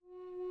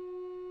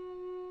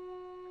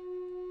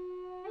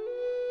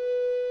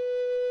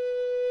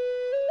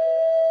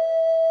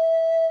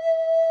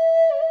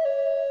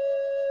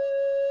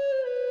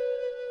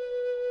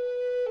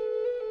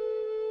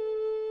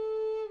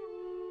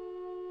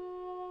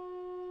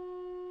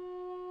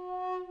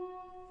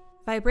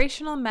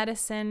Vibrational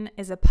Medicine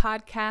is a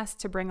podcast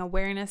to bring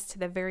awareness to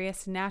the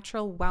various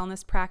natural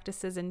wellness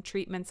practices and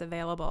treatments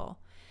available.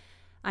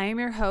 I am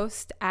your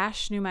host,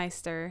 Ash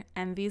Neumeister,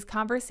 and these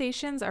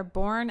conversations are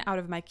born out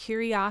of my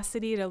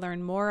curiosity to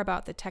learn more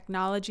about the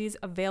technologies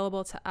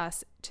available to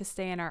us to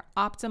stay in our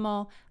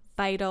optimal,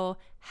 vital,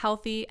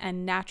 healthy,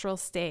 and natural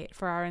state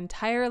for our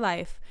entire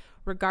life,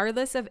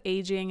 regardless of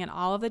aging and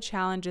all of the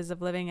challenges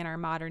of living in our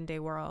modern day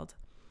world.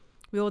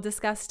 We will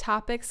discuss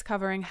topics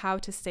covering how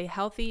to stay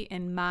healthy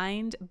in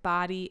mind,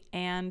 body,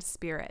 and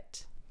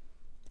spirit.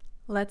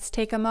 Let's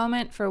take a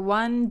moment for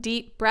one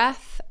deep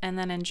breath and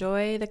then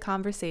enjoy the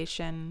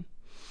conversation.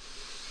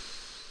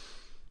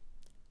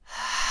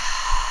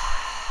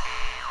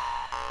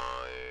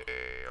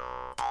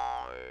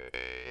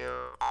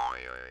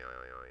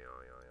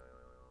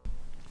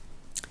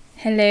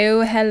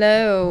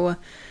 Hello.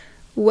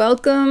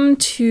 Welcome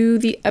to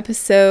the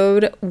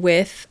episode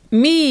with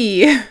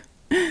me.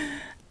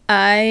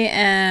 I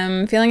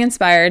am feeling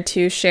inspired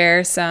to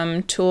share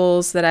some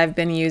tools that I've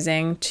been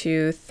using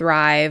to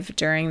thrive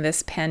during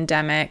this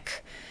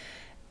pandemic.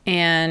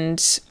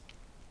 And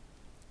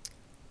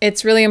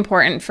it's really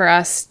important for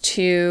us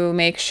to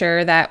make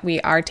sure that we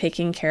are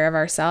taking care of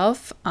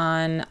ourselves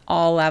on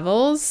all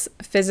levels: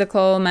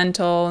 physical,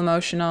 mental,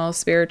 emotional,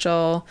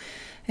 spiritual.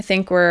 I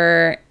think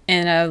we're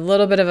in a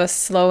little bit of a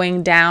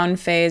slowing down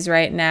phase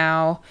right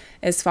now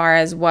as far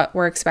as what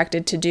we're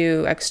expected to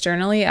do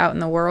externally out in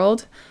the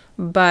world.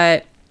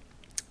 But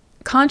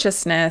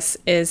consciousness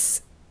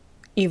is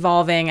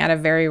evolving at a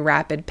very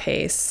rapid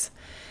pace.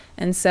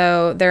 And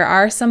so there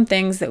are some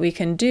things that we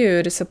can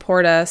do to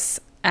support us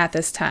at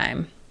this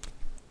time.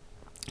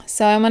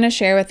 So I want to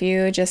share with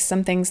you just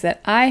some things that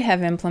I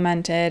have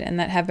implemented and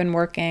that have been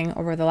working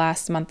over the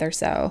last month or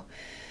so.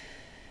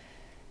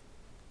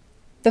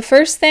 The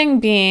first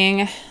thing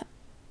being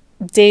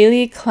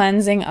daily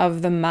cleansing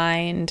of the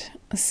mind.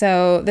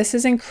 So this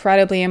is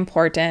incredibly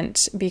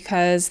important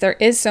because there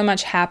is so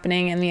much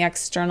happening in the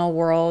external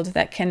world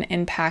that can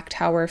impact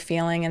how we're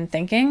feeling and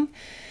thinking,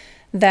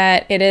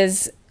 that it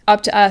is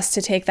up to us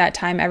to take that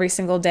time every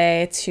single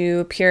day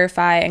to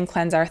purify and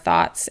cleanse our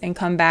thoughts and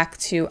come back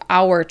to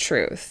our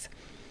truth.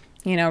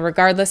 You know,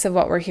 regardless of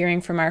what we're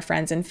hearing from our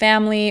friends and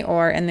family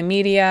or in the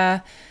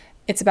media,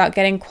 it's about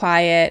getting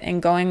quiet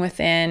and going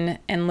within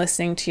and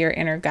listening to your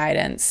inner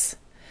guidance.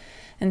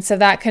 And so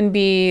that can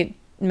be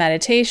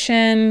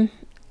meditation,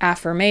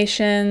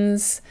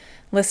 affirmations,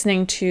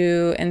 listening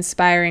to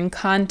inspiring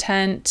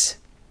content.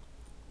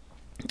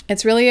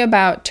 It's really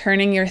about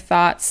turning your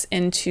thoughts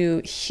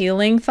into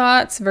healing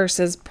thoughts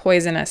versus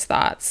poisonous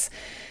thoughts.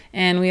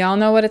 And we all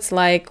know what it's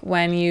like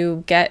when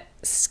you get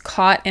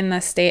caught in the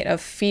state of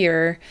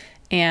fear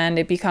and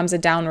it becomes a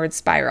downward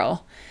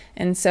spiral.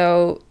 And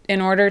so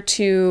in order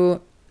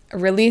to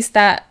release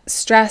that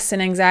stress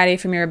and anxiety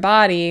from your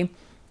body,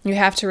 you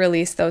have to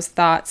release those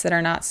thoughts that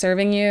are not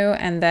serving you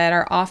and that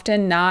are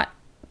often not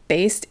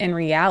based in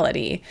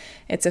reality.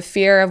 It's a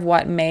fear of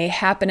what may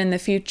happen in the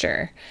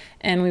future,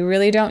 and we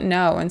really don't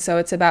know. And so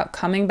it's about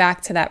coming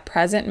back to that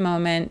present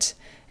moment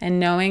and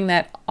knowing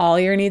that all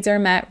your needs are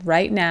met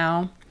right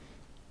now,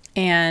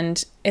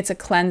 and it's a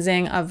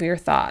cleansing of your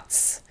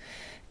thoughts.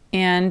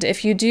 And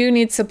if you do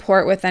need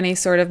support with any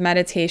sort of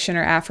meditation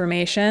or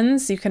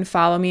affirmations, you can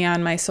follow me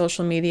on my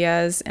social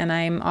medias, and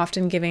I'm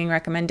often giving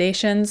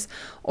recommendations,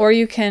 or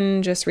you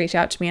can just reach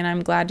out to me and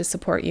I'm glad to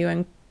support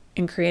you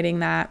in creating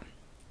that.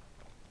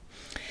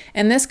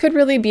 And this could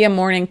really be a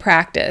morning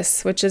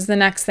practice, which is the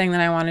next thing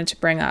that I wanted to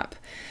bring up.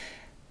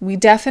 We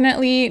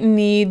definitely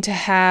need to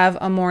have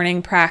a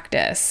morning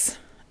practice.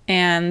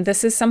 And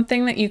this is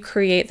something that you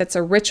create that's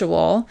a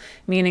ritual,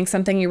 meaning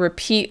something you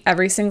repeat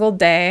every single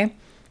day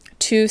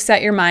to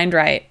set your mind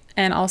right.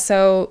 And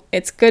also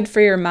it's good for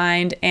your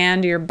mind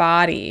and your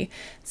body.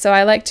 So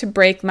I like to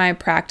break my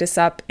practice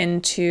up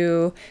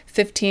into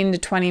 15 to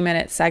 20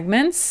 minute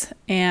segments,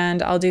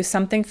 and I'll do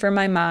something for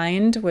my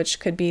mind, which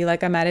could be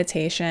like a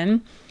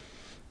meditation.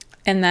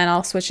 And then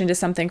I'll switch into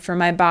something for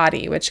my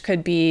body, which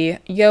could be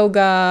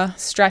yoga,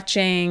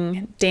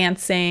 stretching,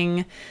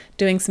 dancing,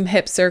 doing some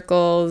hip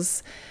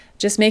circles,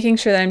 just making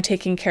sure that I'm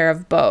taking care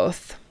of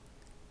both.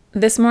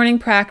 This morning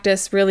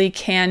practice really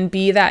can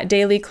be that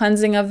daily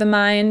cleansing of the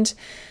mind,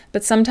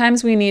 but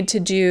sometimes we need to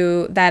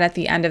do that at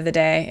the end of the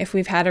day. If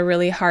we've had a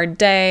really hard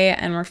day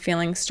and we're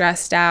feeling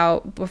stressed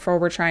out before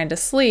we're trying to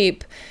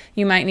sleep,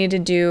 you might need to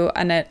do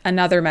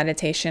another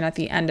meditation at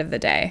the end of the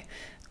day.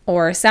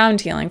 Or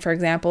sound healing, for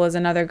example, is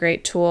another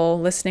great tool,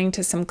 listening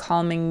to some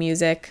calming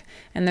music,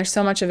 and there's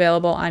so much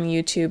available on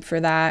YouTube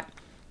for that.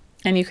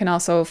 And you can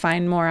also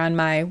find more on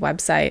my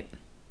website.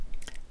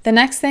 The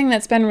next thing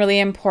that's been really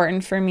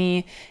important for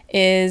me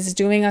is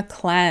doing a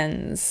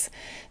cleanse.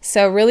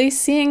 So really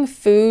seeing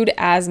food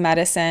as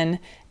medicine,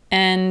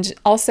 and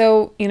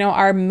also,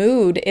 our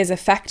mood is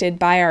affected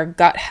by our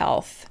gut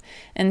health.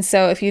 And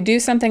so if you do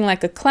something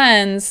like a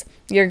cleanse,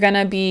 you're going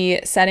to be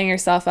setting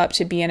yourself up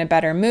to be in a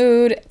better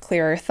mood,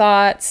 clearer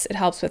thoughts. It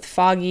helps with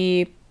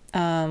foggy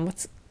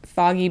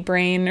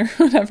brain or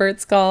whatever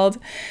it's called.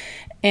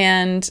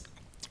 And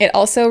It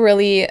also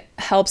really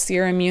helps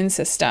your immune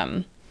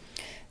system.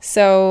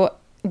 So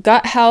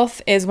gut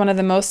health is one of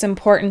the most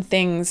important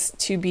things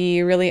to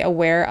be really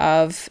aware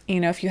of.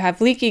 If you have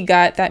leaky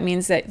gut, that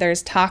means that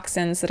there's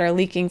toxins that are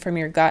leaking from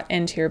your gut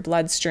into your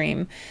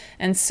bloodstream.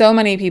 And so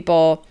many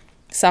people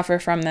suffer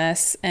from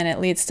this, and it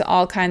leads to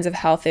all kinds of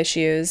health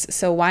issues.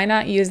 So why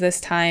not use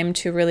this time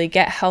to really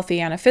get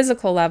healthy on a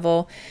physical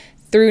level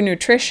through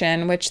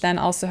nutrition, which then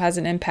also has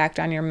an impact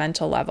on your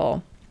mental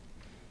level.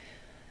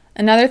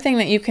 Another thing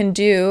that you can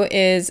do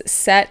is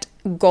set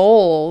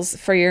goals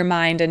for your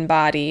mind and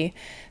body.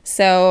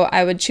 So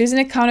I would choose an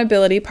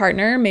accountability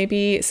partner,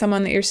 maybe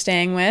someone that you're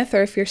staying with,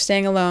 or if you're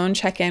staying alone,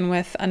 check in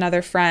with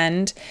another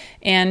friend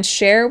and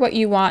share what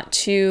you want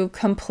to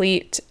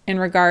complete in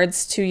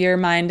regards to your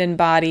mind and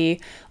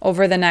body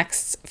over the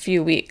next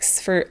few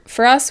weeks.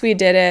 For us, we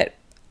did it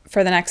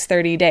for the next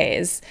 30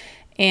 days.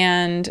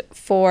 And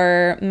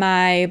for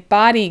my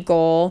body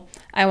goal,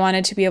 I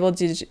wanted to be able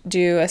to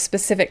do a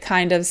specific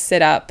kind of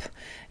sit-up,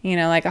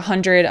 like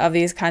 100 of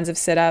these kinds of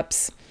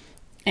sit-ups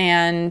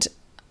and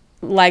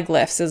leg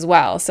lifts as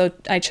well. So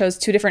I chose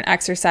 2 different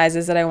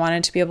exercises that I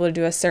wanted to be able to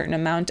do a certain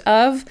amount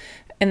of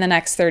in the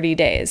next 30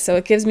 days. So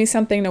it gives me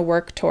something to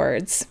work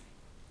towards.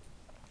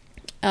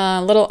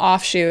 A little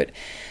offshoot.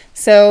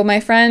 So my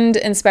friend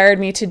inspired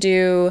me to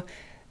do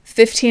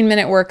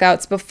 15-minute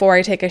workouts before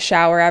I take a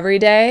shower every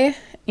day.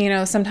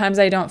 Sometimes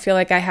I don't feel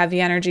like I have the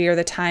energy or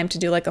the time to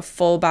do like a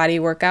full body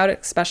workout,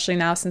 especially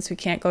now since we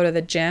can't go to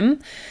the gym.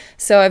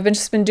 So I've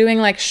just been doing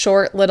like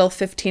short little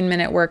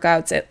 15-minute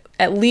workouts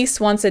at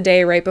least once a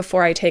day right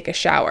before I take a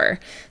shower.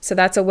 So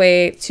that's a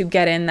way to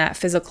get in that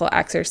physical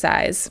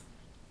exercise.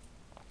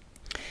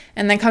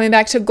 And then coming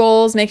back to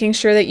goals, making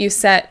sure that you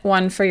set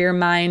one for your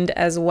mind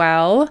as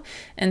well.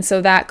 And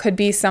so that could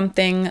be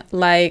something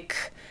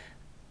like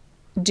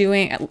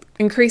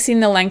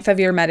increasing the length of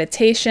your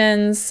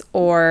meditations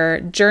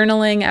or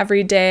journaling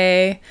every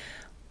day.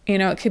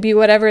 It could be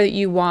whatever that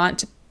you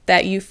want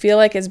that you feel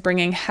like is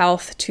bringing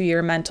health to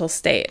your mental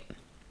state.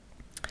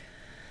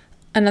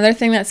 Another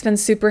thing that's been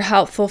super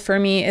helpful for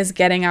me is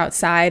getting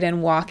outside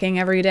and walking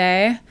every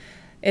day.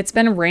 It's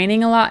been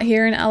raining a lot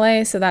here in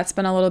LA, so that's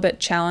been a little bit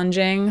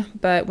challenging,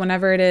 but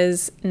whenever it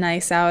is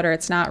nice out or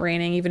it's not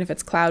raining, even if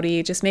it's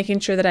cloudy, just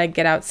making sure that I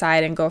get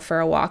outside and go for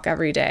a walk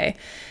every day.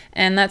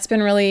 And that's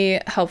been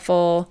really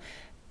helpful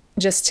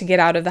just to get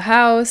out of the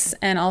house.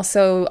 And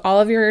also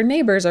all of your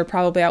neighbors are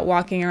probably out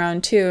walking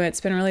around too.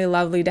 It's been really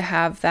lovely to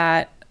have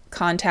that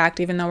contact.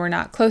 Even though we're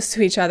not close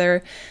to each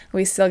other,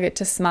 we still get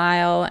to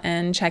smile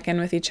and check in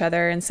with each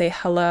other and say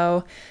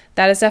hello.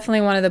 That is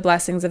definitely one of the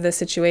blessings of this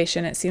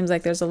situation. It seems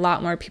like there's a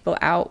lot more people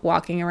out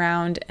walking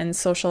around and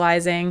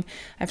socializing.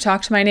 I've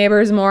talked to my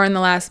neighbors more in the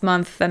last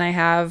month than I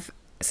have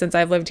since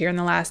I've lived here in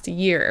the last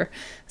year.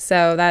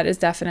 So that is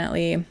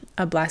definitely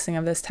a blessing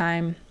of this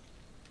time.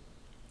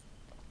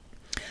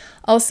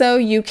 Also,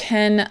 you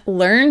can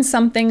learn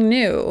something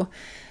new.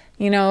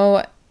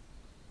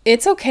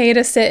 It's okay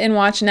to sit and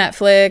watch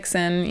Netflix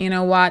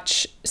and,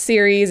 watch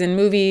series and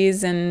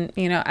movies and,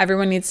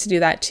 everyone needs to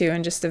do that too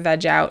and just to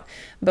veg out.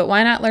 But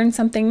why not learn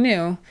something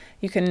new?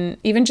 You can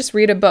even just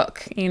read a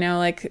book,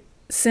 like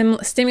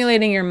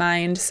stimulating your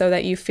mind so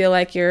that you feel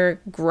like you're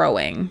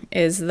growing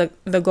is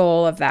the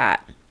goal of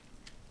that.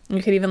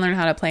 You could even learn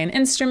how to play an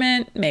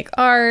instrument, make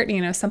art,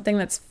 something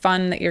that's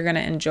fun that you're going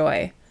to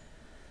enjoy.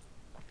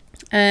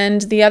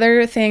 And the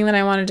other thing that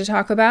I wanted to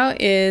talk about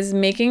is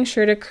making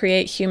sure to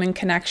create human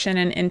connection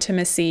and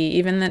intimacy,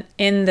 even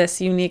in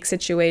this unique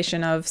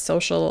situation of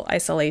social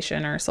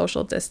isolation or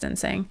social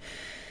distancing.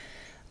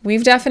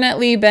 We've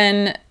definitely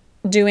been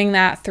doing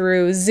that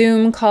through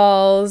Zoom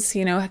calls,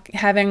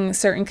 having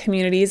certain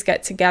communities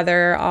get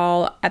together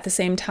all at the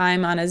same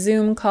time on a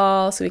Zoom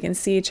call so we can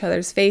see each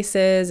other's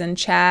faces and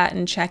chat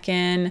and check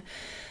in.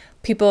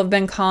 People have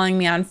been calling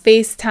me on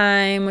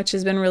FaceTime, which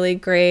has been really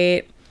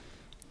great.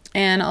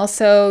 And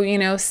also,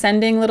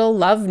 sending little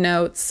love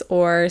notes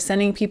or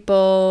sending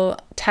people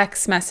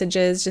text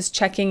messages, just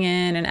checking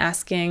in and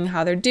asking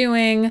how they're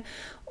doing.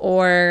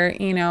 Or,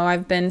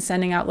 I've been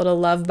sending out little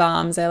love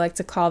bombs, I like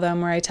to call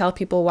them, where I tell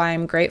people why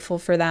I'm grateful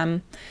for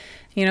them.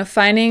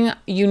 Finding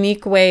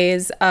unique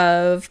ways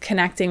of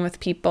connecting with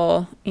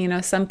people.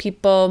 Some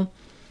people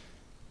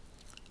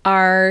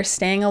are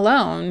staying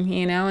alone,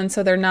 and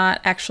so they're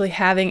not actually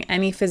having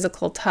any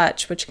physical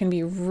touch, which can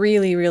be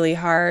really, really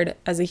hard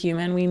as a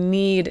human. We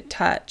need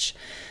touch.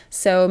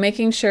 So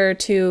making sure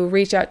to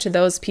reach out to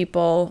those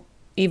people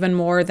even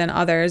more than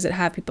others that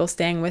have people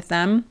staying with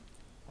them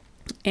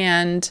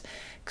and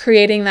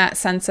creating that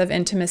sense of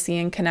intimacy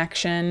and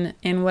connection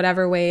in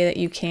whatever way that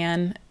you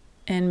can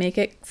and make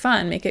it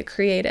fun, make it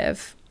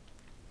creative.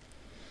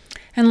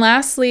 And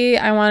lastly,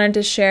 I wanted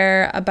to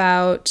share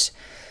about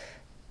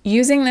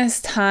using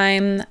this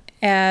time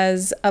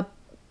as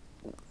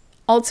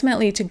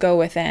ultimately to go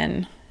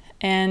within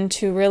and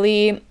to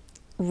really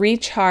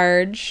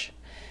recharge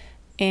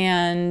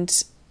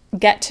and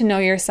get to know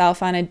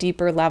yourself on a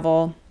deeper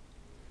level.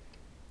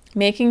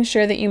 Making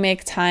sure that you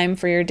make time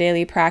for your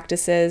daily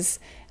practices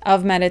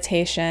of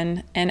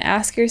meditation and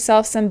ask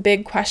yourself some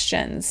big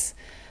questions.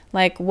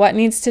 Like, what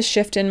needs to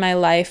shift in my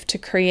life to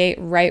create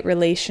right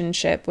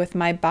relationship with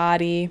my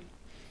body,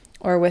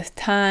 or with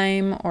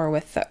time, or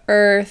with the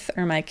earth,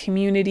 or my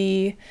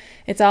community?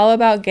 It's all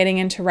about getting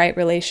into right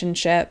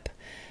relationship.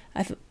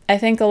 I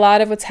think a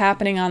lot of what's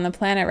happening on the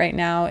planet right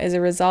now is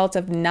a result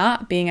of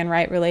not being in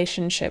right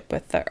relationship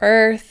with the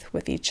earth,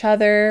 with each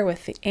other,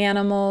 with the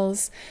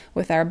animals,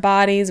 with our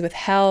bodies, with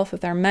health,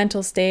 with our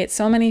mental state,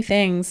 so many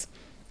things.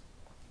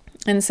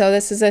 And so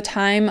this is a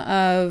time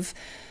of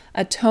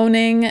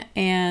atoning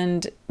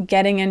and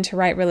getting into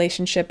right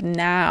relationship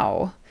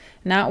now,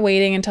 not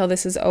waiting until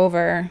this is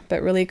over,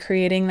 but really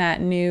creating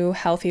that new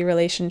healthy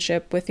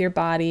relationship with your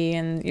body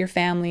and your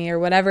family, or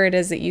whatever it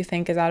is that you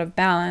think is out of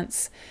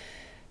balance.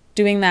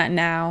 Doing that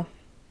now.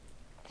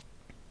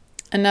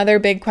 Another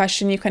big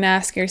question you can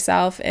ask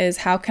yourself is,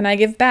 how can I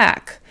give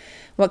back?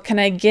 What can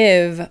I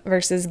give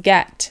versus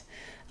get?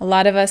 A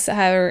lot of us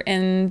are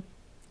in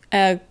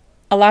a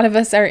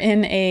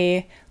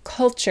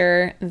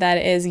culture that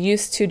is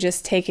used to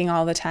just taking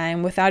all the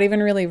time without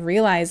even really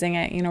realizing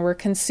it. We're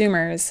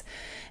consumers.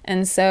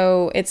 And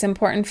so it's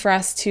important for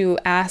us to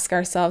ask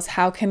ourselves,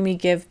 how can we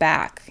give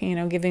back?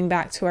 Giving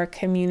back to our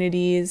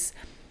communities,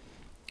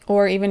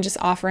 or even just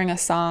offering a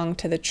song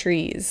to the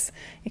trees.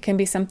 It can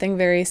be something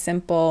very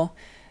simple,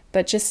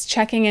 but just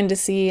checking in to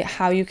see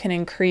how you can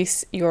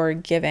increase your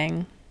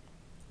giving.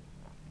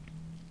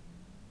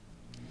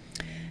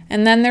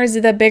 And then there's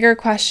the bigger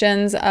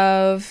questions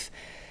of,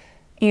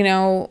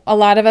 a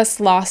lot of us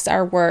lost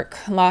our work,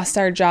 lost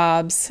our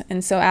jobs.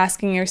 And so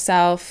asking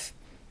yourself,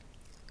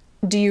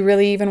 do you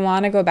really even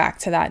want to go back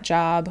to that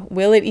job?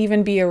 Will it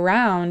even be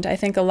around? I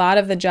think a lot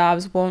of the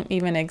jobs won't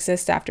even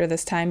exist after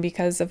this time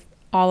because of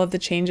all of the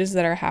changes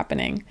that are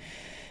happening.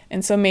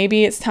 And so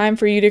maybe it's time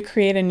for you to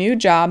create a new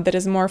job that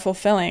is more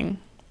fulfilling.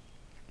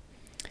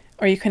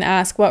 Or you can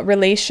ask, what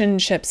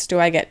relationships do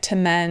I get to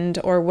mend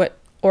or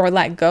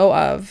let go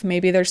of?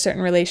 Maybe there's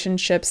certain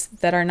relationships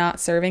that are not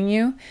serving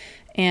you,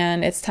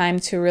 and it's time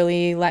to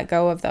really let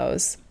go of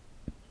those.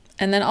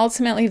 And then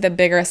ultimately the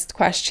biggest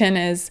question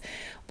is,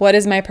 what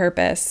is my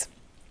purpose?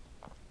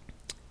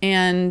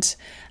 And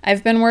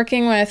I've been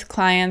working with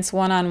clients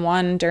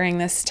one-on-one during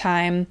this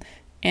time,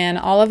 and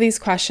all of these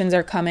questions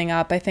are coming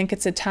up. I think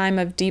it's a time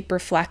of deep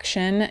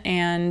reflection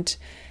and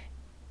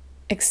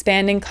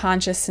expanding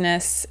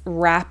consciousness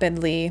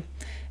rapidly.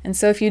 And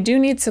so if you do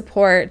need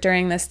support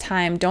during this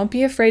time, don't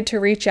be afraid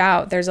to reach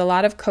out. There's a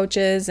lot of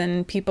coaches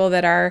and people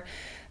that are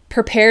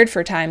prepared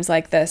for times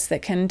like this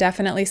that can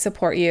definitely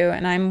support you.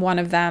 And I'm one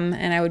of them,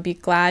 and I would be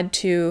glad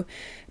to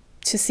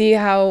see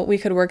how we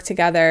could work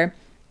together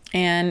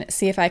and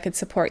see if I could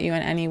support you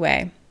in any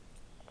way.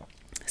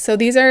 So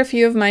these are a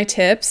few of my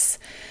tips.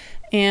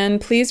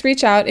 And please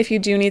reach out if you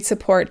do need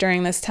support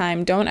during this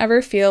time. Don't ever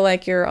feel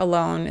like you're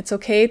alone. It's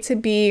okay to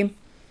be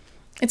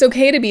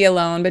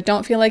alone, but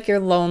don't feel like you're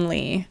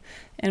lonely.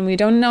 And we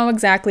don't know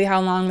exactly how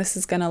long this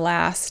is going to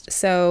last.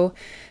 So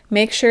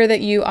make sure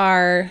that you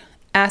are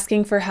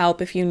asking for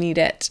help if you need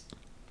it.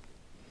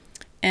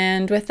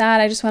 And with that,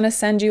 I just want to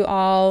send you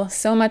all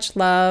so much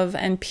love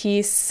and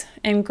peace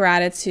and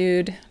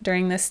gratitude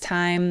during this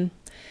time.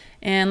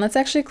 And let's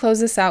actually close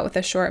this out with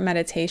a short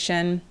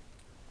meditation.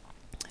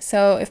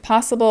 So if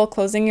possible,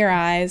 closing your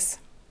eyes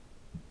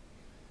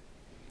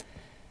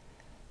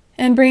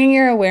and bringing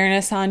your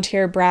awareness onto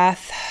your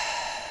breath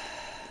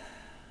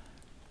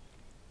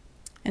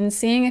and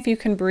seeing if you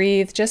can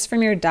breathe just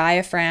from your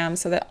diaphragm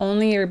so that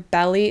only your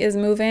belly is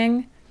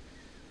moving,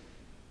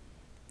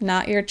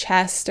 not your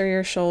chest or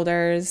your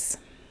shoulders.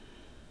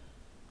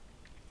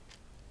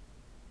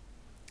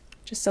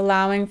 Just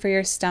allowing for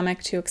your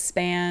stomach to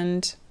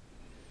expand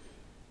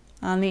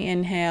on the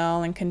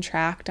inhale and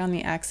contract on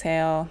the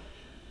exhale.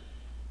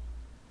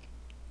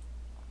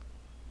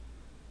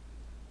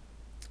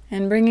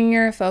 And bringing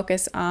your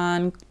focus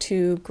on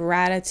to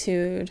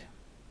gratitude.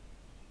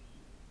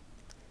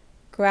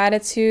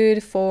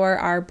 Gratitude for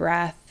our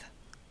breath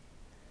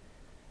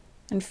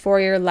and for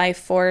your life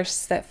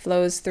force that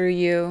flows through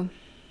you.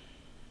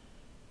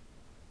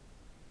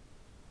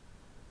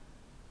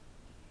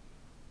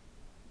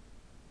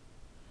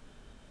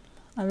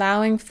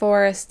 Allowing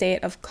for a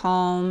state of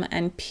calm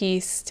and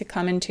peace to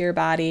come into your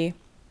body.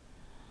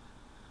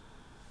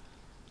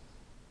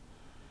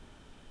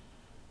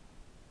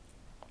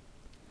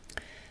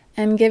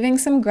 And giving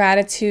some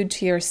gratitude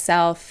to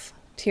yourself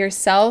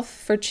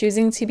for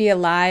choosing to be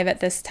alive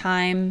at this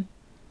time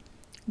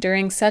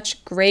during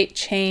such great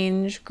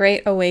change,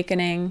 great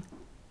awakening.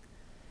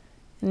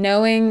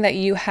 Knowing that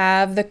you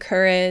have the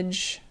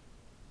courage,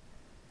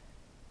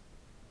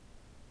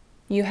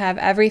 you have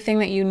everything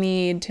that you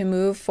need to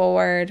move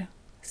forward,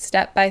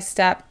 step by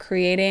step,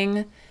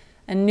 creating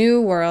a new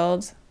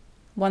world,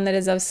 one that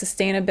is of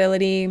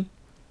sustainability,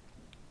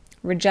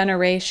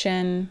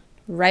 regeneration,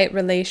 right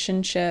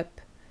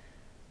relationship,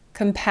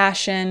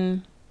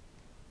 compassion,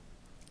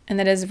 and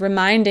that is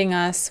reminding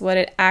us what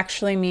it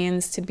actually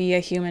means to be a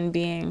human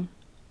being.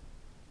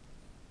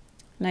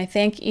 And I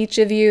thank each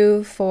of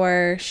you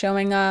for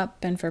showing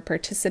up and for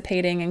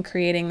participating in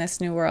creating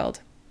this new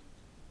world.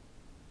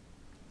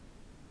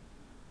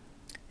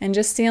 And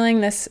just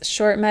sealing this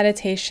short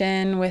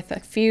meditation with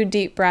a few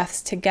deep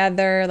breaths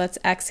together. Let's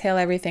exhale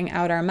everything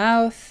out our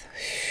mouth.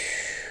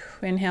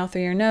 Inhale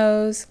through your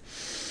nose.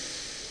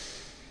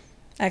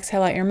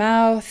 Exhale out your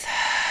mouth.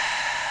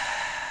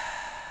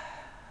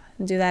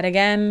 Do that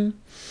again.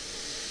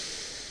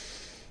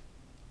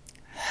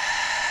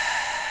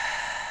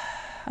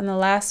 And the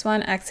last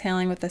one,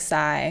 exhaling with a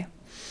sigh.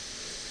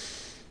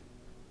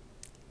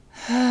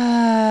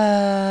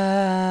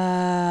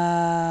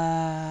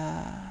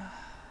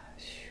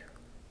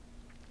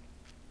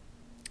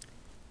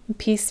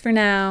 Peace for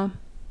now.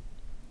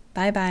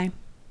 Bye-bye.